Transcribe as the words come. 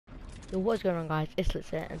So what's going on, guys? It's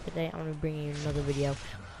Let's It, and today I'm going to bring you another video.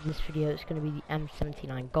 In this video it's going to be the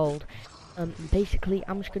M79 Gold. Basically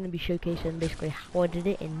I'm just going to be showcasing basically how I did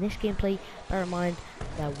it in this gameplay. Bear in mind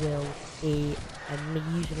there will be me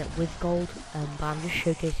using it with gold, but I'm just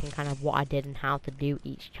showcasing kind of what I did and how to do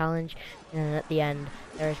each challenge, and then at the end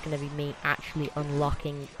there is going to be me actually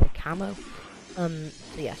unlocking the camo. So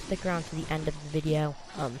yeah, stick around to the end of the video.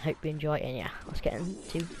 Hope you enjoy it, and yeah, let's get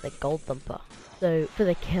into the gold thumper. So for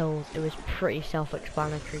the kills, it was pretty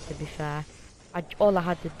self-explanatory, to be fair. All I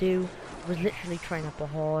had to do was literally train up a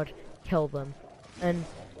horde, kill them, and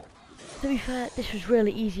to be fair, this was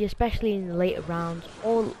really easy, especially in the later rounds.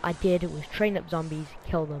 All I did was train up zombies,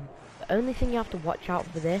 kill them. The only thing you have to watch out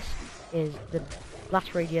for this is the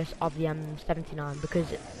blast radius of the M79,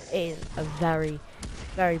 because it is a very,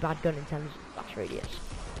 very bad gun in terms of blast radius.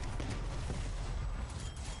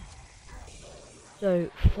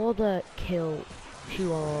 So for the kill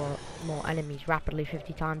 2 or more enemies rapidly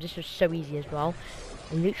 50 times, this was so easy as well.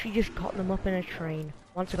 I literally just got them up in a train.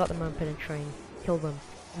 Once I got them up in a train, kill them,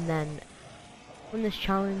 and then from this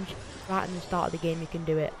challenge, right in the start of the game, you can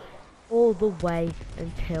do it all the way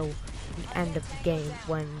until the end of the game,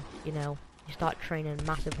 when you know you start training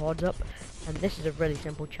massive hordes up. And this is a really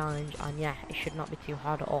simple challenge, and yeah, it should not be too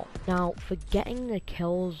hard at all. Now for getting the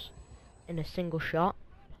kills in a single shot,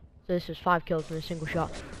 so this was 5 kills in a single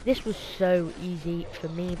shot. This was so easy for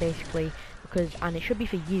me, basically, because, and it should be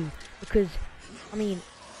for you, because I mean,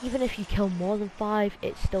 even if you kill more than 5,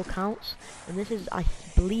 it still counts. And this is, I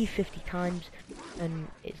believe, 50 times, and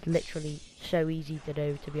it's literally so easy to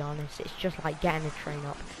do, to be honest. It's just like getting a train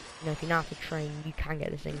up. You know, if you know how to train, you can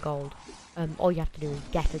get this in gold. All you have to do is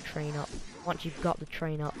get a train up. Once you've got the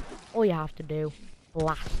train up, all you have to do,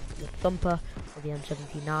 blast the thumper or the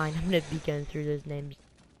M79. I'm going to be going through those names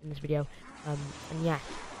in this video, and yeah,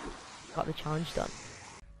 got the challenge done.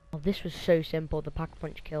 Well, this was so simple, the pack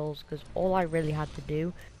punch kills, because all I really had to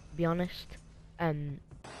do, to be honest,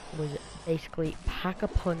 was basically pack a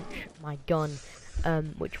punch my gun,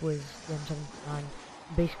 which was the M79.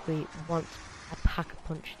 Basically, once I pack a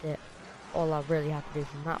punched it, all I really had to do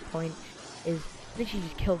from that point is literally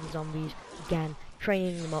just kill the zombies, again,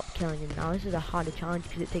 training them up, killing them. Now this is a harder challenge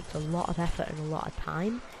because it takes a lot of effort and a lot of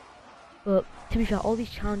time. But to be fair, all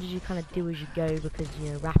these challenges you kind of do as you go, because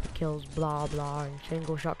you know, rapid kills, blah blah, and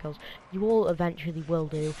single shot kills, you all eventually will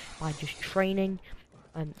do by just training.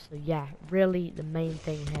 So yeah, really the main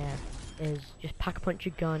thing here is just pack a punch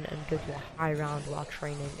your gun and go to a high round while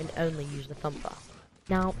training, and only use the thumper.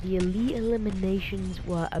 Now the elite eliminations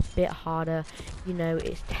were a bit harder. You know,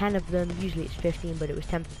 it's 10 of them, usually it's 15, but it was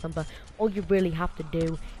 10 for the thumper. All you really have to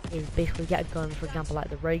do is basically get a gun, for example like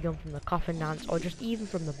the ray gun from the coffin dance, or just even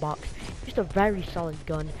from the box, just a very solid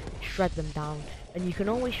gun, shred them down. And you can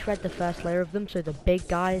always shred the first layer of them, so the big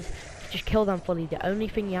guys, just kill them fully. The only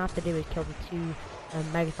thing you have to do is kill the 2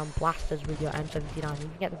 Megaton blasters with your M79. You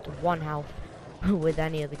can get them to 1 health with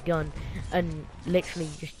any other gun, and literally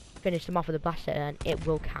just finish them off with a blaster, and it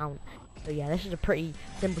will count. So yeah, this is a pretty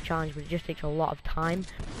simple challenge, but it just takes a lot of time,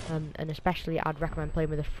 and especially I'd recommend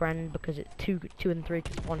playing with a friend, because it's 2 and 3,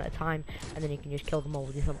 because 1 at a time, and then you can just kill them all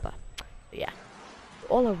with your thumper. So yeah,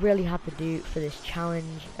 all I really had to do for this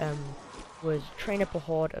challenge was train up a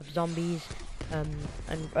horde of zombies,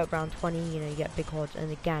 and around 20, you know, you get big hordes.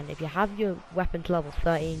 And again, if you have your weapon to level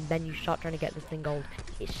 13, then you start trying to get this thing gold.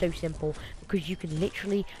 It's so simple, because you can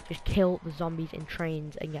literally just kill the zombies in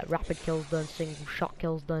trains and get rapid kills done, single shot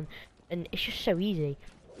kills done, and it's just so easy.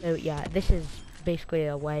 So yeah, this is basically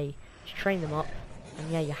a way to train them up, and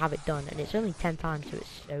yeah, you have it done, and it's only 10 times, so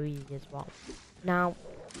it's so easy as well. Now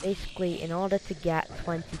basically, in order to get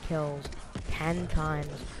 20 kills 10 times,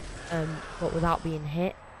 but without being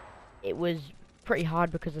hit, it was pretty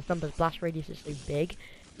hard because the thumper's blast radius is so big.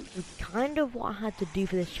 So kind of what I had to do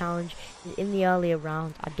for this challenge is, in the earlier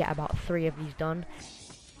rounds, I'd get about 3 of these done.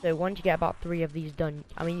 So once you get about 3 of these done,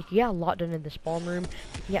 I mean, you can get a lot done in the spawn room.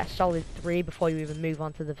 You can get a solid 3 before you even move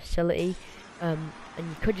on to the facility. And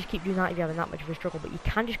you could just keep doing that if you're having that much of a struggle, but you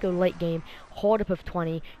can just go late game, horde up of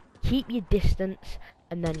 20, keep your distance,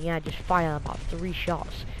 and then yeah, just fire about 3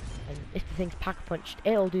 shots. And if the thing's pack punched,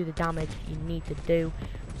 it'll do the damage you need to do.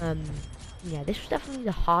 Yeah, this was definitely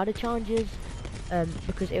the harder challenges,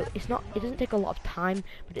 because it doesn't take a lot of time,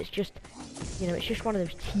 but it's just, you know, it's just one of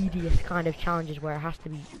those tedious kind of challenges where it has to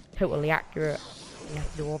be totally accurate, and you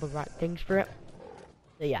have to do all the right things for it.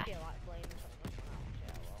 So yeah.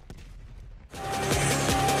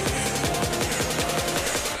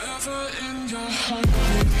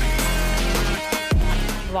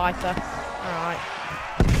 Lighter. Alright.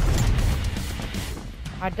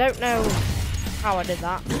 I don't know how I did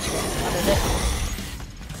that. I did it.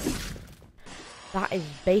 that is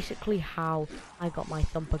basically how I got my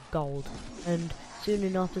Thumper Gold. And soon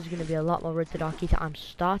enough, there's going to be a lot more Road to Dark Eater. I'm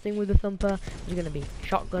starting with the Thumper. There's going to be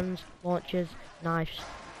shotguns, launchers, knives,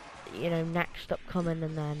 you know, next upcoming,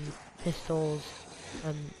 and then pistols,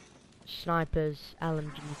 snipers,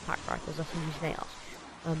 LMGs, pack rifles, SMGs,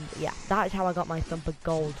 nails. Yeah, that is how I got my Thumper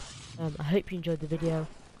Gold. I hope you enjoyed the video,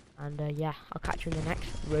 and yeah, I'll catch you in the next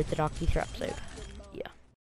Road to Dark Eater episode.